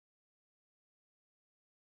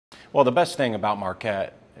Well, the best thing about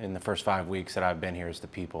Marquette in the first 5 weeks that I've been here is the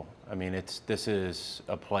people. I mean, this is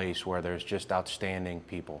a place where there's just outstanding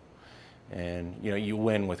people, and you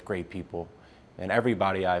win with great people. And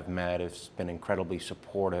everybody I've met has been incredibly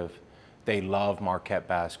supportive. They love Marquette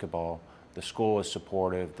basketball. The school is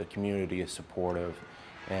supportive. The community is supportive,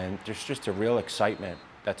 and there's just a real excitement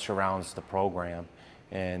that surrounds the program.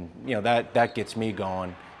 And that gets me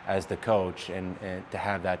going as the coach, and to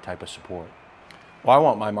have that type of support. Well, I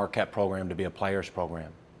want my Marquette program to be a players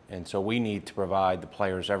program. And so we need to provide the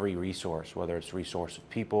players every resource, whether it's resource of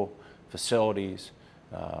people, facilities,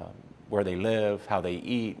 where they live, how they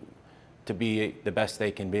eat, to be the best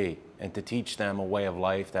they can be, and to teach them a way of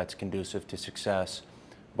life that's conducive to success,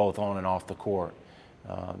 both on and off the court.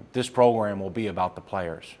 This program will be about the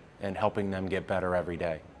players and helping them get better every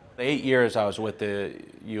day. The 8 years I was with the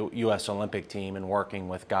U.S. Olympic team and working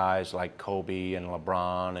with guys like Kobe and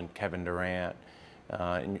LeBron and Kevin Durant,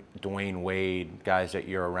 and Dwayne Wade, guys that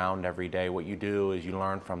you're around every day, what you do is you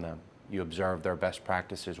learn from them. You observe their best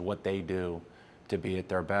practices, what they do to be at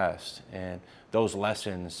their best. And those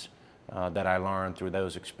lessons that I learned through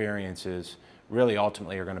those experiences really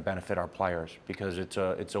ultimately are going to benefit our players, because it's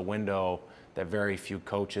a window that very few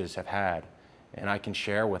coaches have had. And I can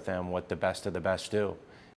share with them what the best of the best do.